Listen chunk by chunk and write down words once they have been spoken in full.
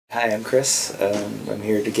Hi, I'm Chris. I'm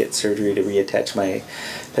here to get surgery to reattach my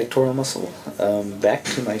pectoral muscle back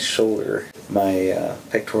to my shoulder. My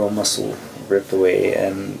pectoral muscle ripped away,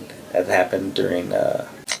 and that happened during a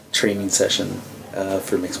training session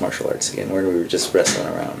for mixed martial arts again, where we were just wrestling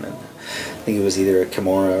around. And I think it was either a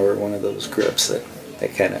Kimura or one of those grips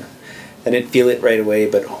that kind of, I didn't feel it right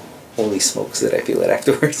away, but holy smokes did I feel it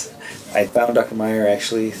afterwards. I found Dr. Meier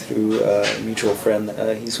actually through a mutual friend.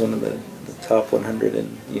 He's one of the top 100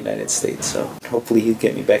 in the United States, so hopefully he'll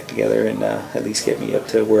get me back together and at least get me up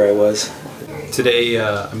to where I was. Today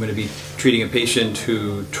I'm going to be treating a patient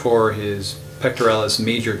who tore his pectoralis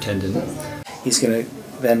major tendon. He's going to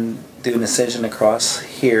then do an incision across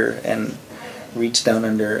here and reach down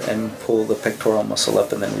under and pull the pectoral muscle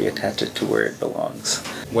up and then reattach it to where it belongs.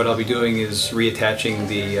 What I'll be doing is reattaching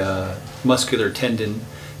the muscular tendon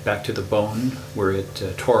back to the bone where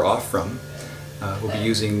it tore off from. We'll be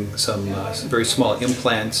using some very small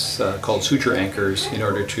implants called suture anchors in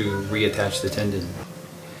order to reattach the tendon.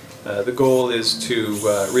 The goal is to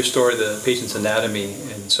restore the patient's anatomy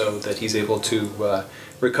and so that he's able to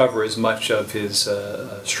recover as much of his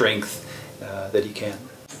strength that he can.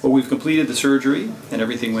 Well, we've completed the surgery and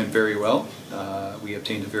everything went very well. We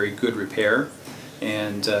obtained a very good repair,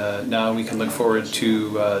 and now we can look forward to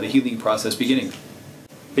the healing process beginning.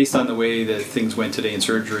 Based on the way that things went today in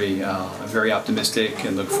surgery, I'm very optimistic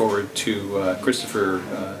and look forward to Christopher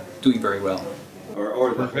doing very well.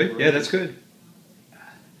 Perfect. Yeah, that's good.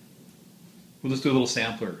 We'll just do a little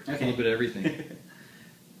sampler, okay. A little bit of everything.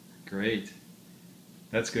 Great.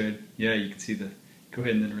 That's good. Yeah, you can see the... Go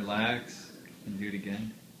ahead and then relax and do it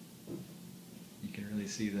again. You can really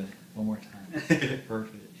see the... One more time.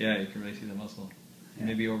 Perfect. Yeah, you can really see the muscle. Yeah.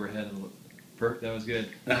 Maybe overhead a little. Perfect. That was good.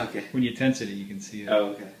 Okay. When you tense it, you can see it. Oh,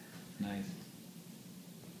 okay. Nice.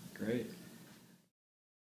 Great.